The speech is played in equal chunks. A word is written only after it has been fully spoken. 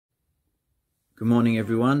Good morning,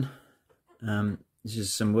 everyone. This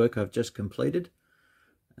is some work I've just completed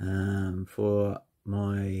for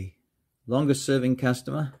my longest serving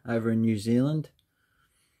customer over in New Zealand,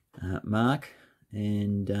 Mark,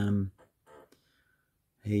 and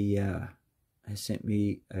he has sent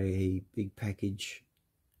me a big package,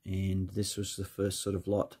 and this was the first sort of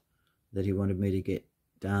lot that he wanted me to get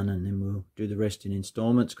done, and then we'll do the rest in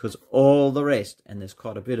installments, because all the rest, and there's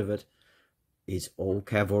quite a bit of it, is all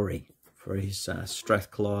cavalry for his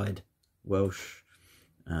Strathclyde Welsh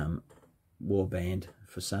warband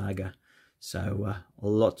for Saga. So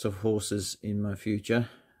lots of horses in my future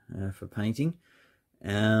for painting.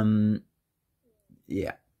 Yeah,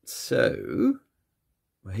 so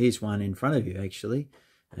well, here's one in front of you, actually,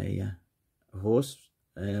 a horse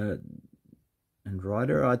and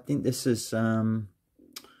rider. I think this is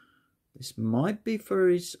this might be for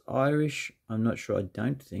his Irish. I'm not sure. I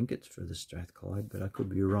don't think it's for the Strathclyde, but I could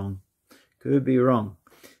be wrong. Could be wrong.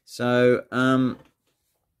 So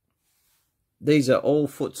these are all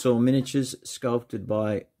Footsore miniatures sculpted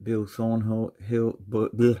by Bill Thornhill, who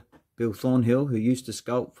used to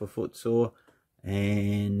sculpt for Footsore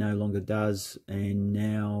and no longer does. And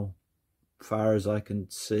now, far as I can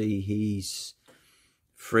see, he's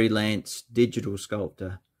freelance digital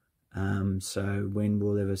sculptor. So when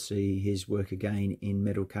we'll ever see his work again in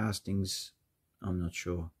metal castings, I'm not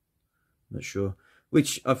sure. Not sure.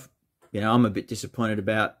 Which I'm a bit disappointed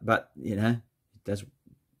about, but that's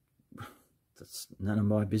none of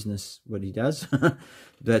my business what he does.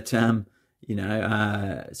 But some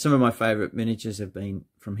of my favourite miniatures have been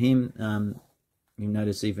from him. You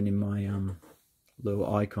notice even in my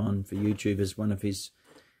little icon for YouTube is one of his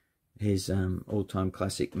all-time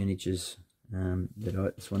classic miniatures.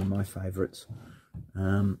 It's one of my favourites.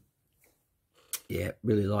 Yeah,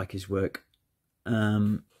 really like his work.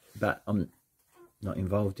 But I'm not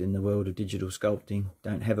involved in the world of digital sculpting.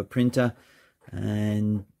 Don't have a printer,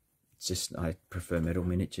 and I prefer metal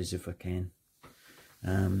miniatures if I can.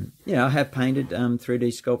 I have painted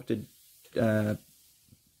 3D sculpted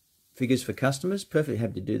figures for customers. Perfectly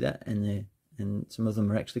happy to do that, and some of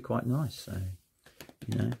them are actually quite nice. So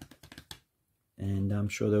and I'm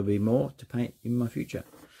sure there'll be more to paint in my future.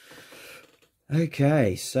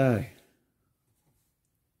 Okay, so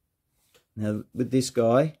now with this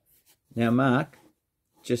guy, now Mark,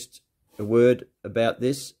 just a word about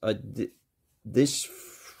this.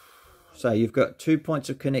 So you've got 2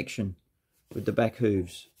 points of connection with the back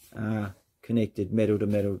hooves connected metal to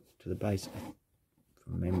metal to the base,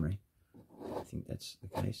 from memory. I think that's the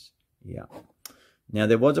case. Yeah. Now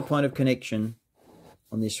there was a point of connection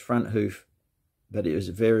on this front hoof, but it was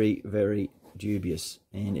very, very dubious.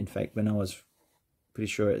 And in fact, when I was pretty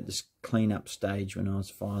sure at this cleanup stage, when I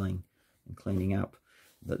was filing and cleaning up,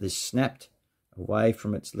 that this snapped away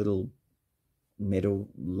from its little metal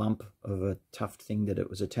lump of a tuft thing that it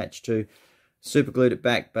was attached to. Super glued it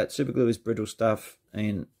back, but super glue is brittle stuff,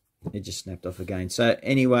 and it just snapped off again. So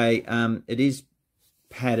anyway, it is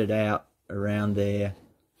padded out around there.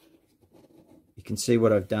 You can see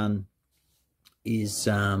what I've done is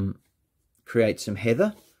create some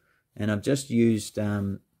heather, and I've just used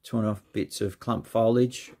torn off bits of clump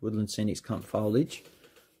foliage, Woodland Scenics clump foliage,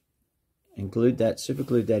 and glued that, super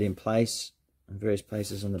glued that in place in various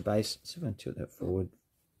places on the base. So I'm going to tilt that forward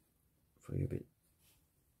for you a bit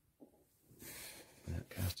without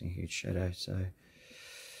casting a huge shadow. So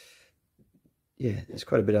yeah, there's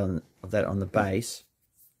quite a bit of that on the base,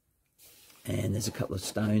 and there's a couple of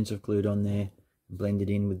stones I've glued on there and blended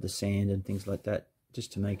in with the sand and things like that,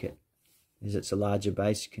 just to make it, as it's a larger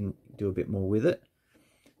base, you can do a bit more with it.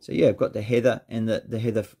 So yeah, I've got the heather, and the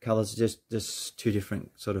heather colours are just two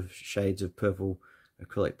different sort of shades of purple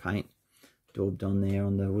acrylic paint daubed on there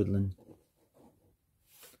on the Woodland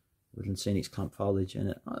Scenics clump foliage,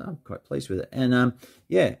 and I'm quite pleased with it. And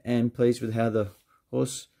yeah, and pleased with how the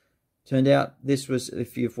horse turned out. This was,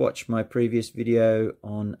 if you've watched my previous video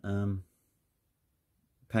on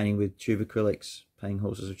painting with tube acrylics, painting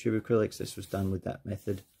horses with tube acrylics, this was done with that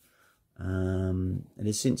method. It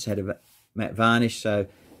has since had a matte varnish, so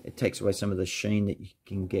it takes away some of the sheen that you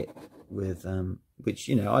can get with which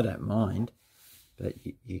I don't mind, but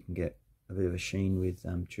you can get a bit of a sheen with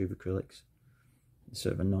tube acrylics. It's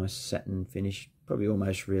sort of a nice satin finish, probably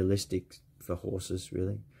almost realistic for horses,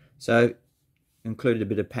 really. So included a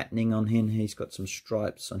bit of patterning on him. He's got some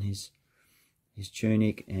stripes on his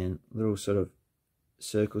tunic, and little sort of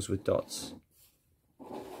circles with dots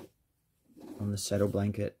on the saddle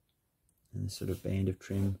blanket, and a sort of band of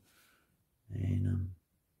trim. And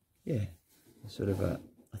yeah, sort of I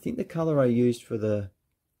think the colour I used for the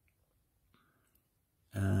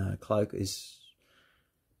cloak is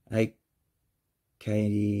a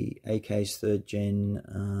AK's 3rd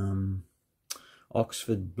gen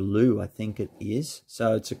Oxford blue, I think it is.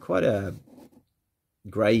 So it's quite a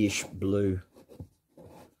greyish blue.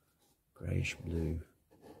 Greyish blue.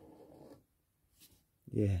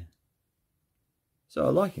 Yeah. So I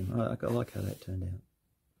like him. I like how that turned out.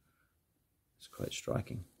 It's quite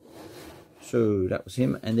striking. So that was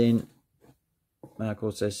him. And then Mark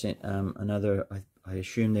also sent another, I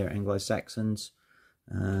assume they're Anglo-Saxons,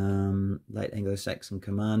 late Anglo-Saxon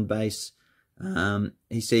command base.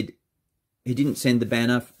 He said he didn't send the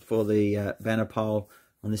banner for the banner pole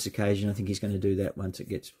on this occasion. I think he's going to do that once it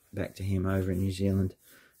gets back to him over in New Zealand.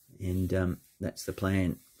 And that's the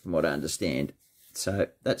plan, from what I understand. So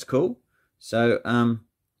that's cool. So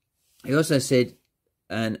he also said,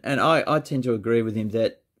 and I tend to agree with him,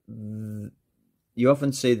 that you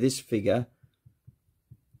often see this figure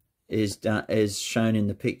is shown in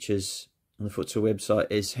the pictures on the Footsore website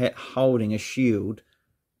is holding a shield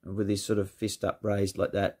with his sort of fist upraised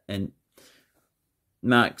like that. And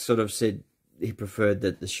Mark sort of said he preferred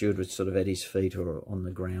that the shield was sort of at his feet or on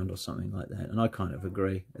the ground or something like that. And I kind of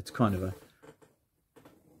agree. It's kind of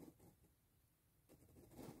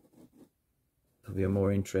probably a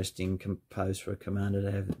more interesting pose for a commander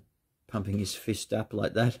to have pumping his fist up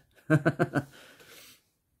like that.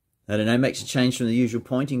 I don't know, makes a change from the usual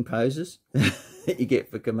pointing poses that you get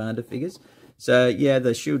for commander figures. So yeah,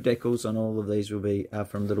 the shield decals on all of these will be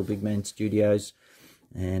from Little Big Man Studios.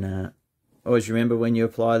 And always remember, when you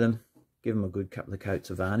apply them, give them a good couple of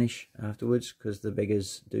coats of varnish afterwards, because the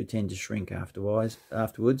beggars do tend to shrink afterwards.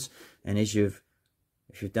 And if you've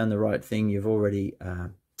done the right thing, you've already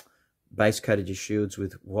base coated your shields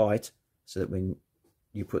with white, so that when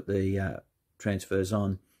you put the transfers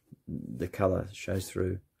on, the colour shows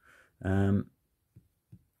through. But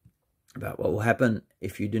what will happen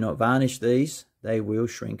if you do not varnish these, they will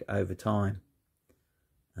shrink over time.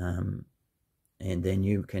 And then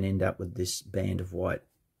you can end up with this band of white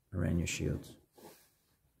around your shields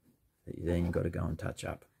that then you've got to go and touch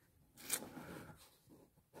up.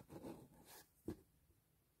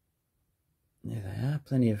 There they are,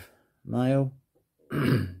 plenty of mail.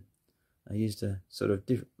 I used a sort of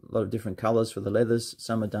lot of different colours for the leathers.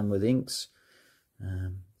 Some are done with inks,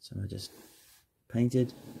 some are just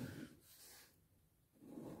painted.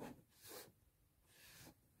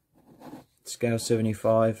 Scale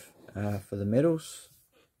 75 for the medals.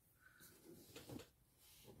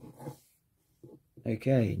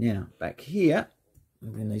 Okay, now back here,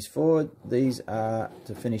 moving these forward. These are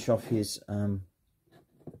to finish off his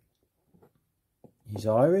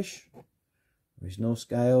Irish, or his North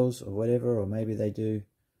scales, or whatever, or maybe they do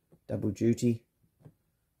double duty.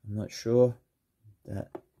 I'm not sure. That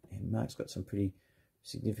Mark's got some pretty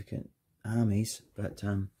significant armies, but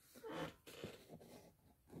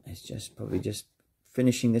it's just probably just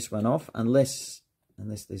finishing this one off, unless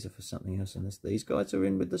these are for something else, unless these guys are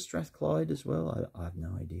in with the Strathclyde as well. I have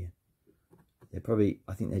no idea. They're probably,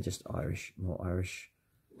 I think they're just Irish, more Irish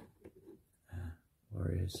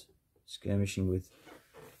warriors skirmishing with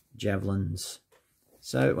javelins.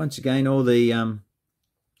 So once again, all the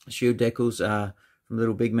shield decals are from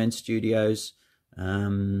Little Big Man Studios,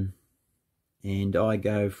 and I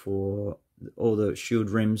go for all the shield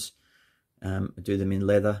rims. Do them in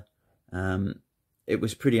leather. It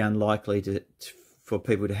was pretty unlikely for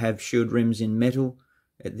people to have shield rims in metal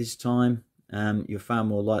at this time. You're far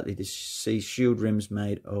more likely to see shield rims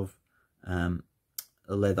made of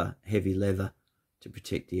leather, heavy leather, to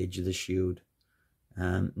protect the edge of the shield.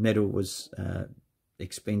 Metal was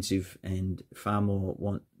expensive, and far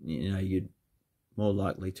more you'd more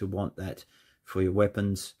likely to want that for your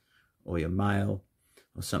weapons or your mail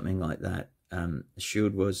or something like that. The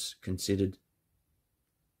shield was considered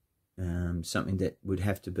something that would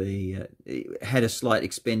have to be it had a slight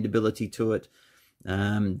expendability to it,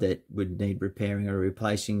 that would need repairing or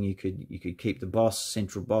replacing. You could keep the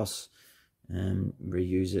central boss, and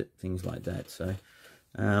reuse it, things like that. So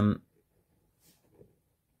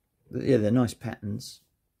yeah, they're nice patterns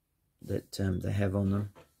that they have on them.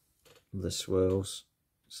 The swirls,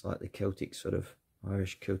 slightly Celtic, sort of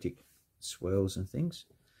Irish Celtic swirls and things.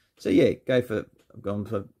 So yeah, I've gone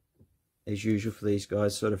for, as usual for these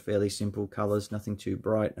guys, sort of fairly simple colours, nothing too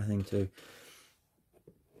bright, nothing too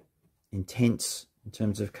intense in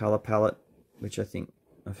terms of colour palette, which I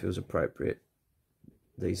feel is appropriate.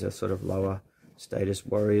 These are sort of lower status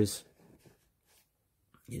warriors.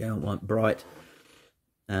 You don't want bright,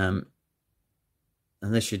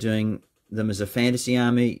 unless you're doing them as a fantasy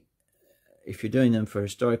army. If you're doing them for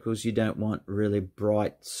historicals, you don't want really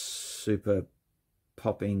bright, super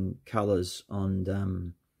popping colours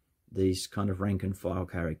on these kind of rank and file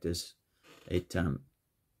characters. they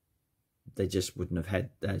just wouldn't have had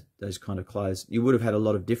those kind of clothes. You would have had a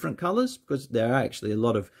lot of different colours, because there are actually a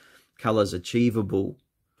lot of colours achievable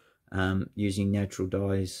using natural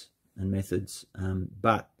dyes and methods,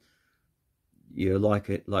 but you're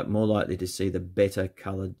more likely to see the better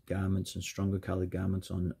coloured garments and stronger coloured garments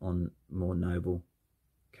on more noble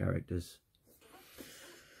characters.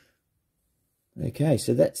 Okay,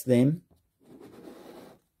 so that's them.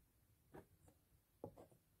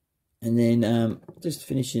 And then just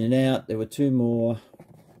finishing it out, there were two more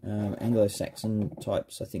Anglo-Saxon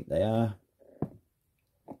types, I think they are.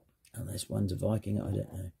 Unless one's a Viking, I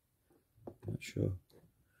don't know. I'm not sure.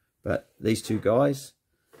 But these two guys,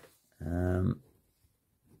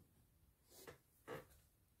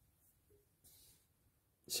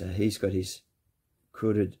 so he's got his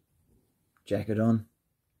hooded jacket on,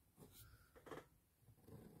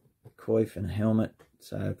 a coif and a helmet,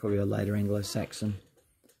 so probably a later Anglo-Saxon.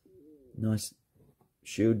 Nice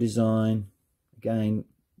shield design, again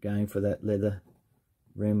going for that leather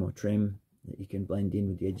rim or trim that you can blend in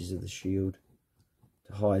with the edges of the shield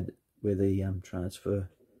to hide where the transfer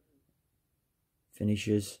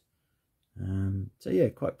finishes. So yeah,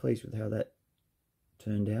 quite pleased with how that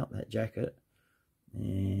turned out, that jacket.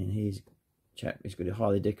 And he's got a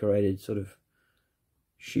highly decorated sort of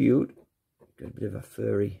shield, got a bit of a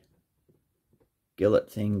furry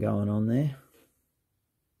gillet thing going on there,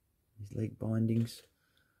 his leg bindings.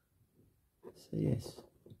 So yes,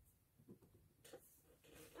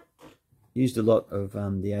 used a lot of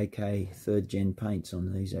the AK 3rd gen paints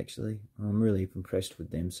on these. Actually, I'm really impressed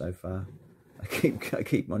with them so far. I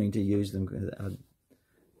keep wanting to use them because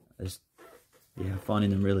I'm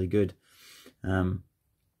finding them really good.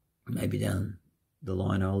 Maybe down the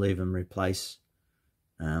line I'll even replace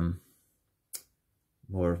more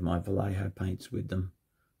of my Vallejo paints with them.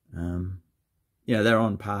 They're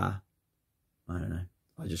on par. I don't know.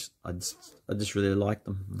 I just really like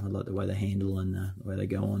them. I like the way they handle and the way they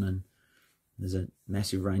go on, and there's a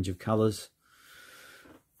massive range of colours.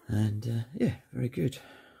 And yeah, very good.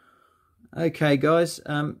 Okay, guys,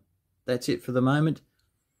 that's it for the moment.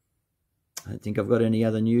 I don't think I've got any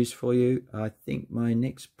other news for you. I think my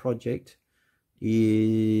next project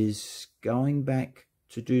is going back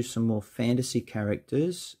to do some more fantasy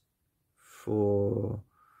characters for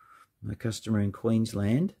my customer in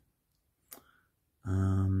Queensland.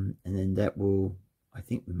 And then that will, I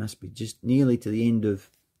think we must be just nearly to the end of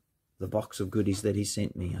the box of goodies that he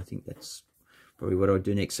sent me. I think that's probably what I'll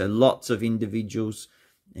do next. So lots of individuals,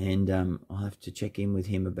 and I'll have to check in with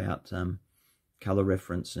him about colour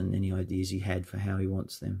reference and any ideas he had for how he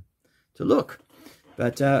wants them to look.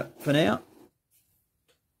 But for now,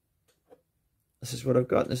 this is what I've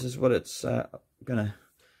got. This is what it's going to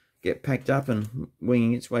get packed up and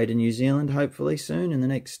winging its way to New Zealand, hopefully soon, in the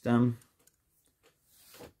next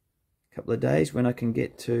couple of days, when I can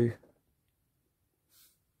get to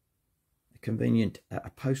a convenient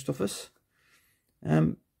post office.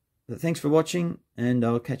 But thanks for watching, and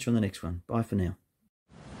I'll catch you on the next one. Bye for now.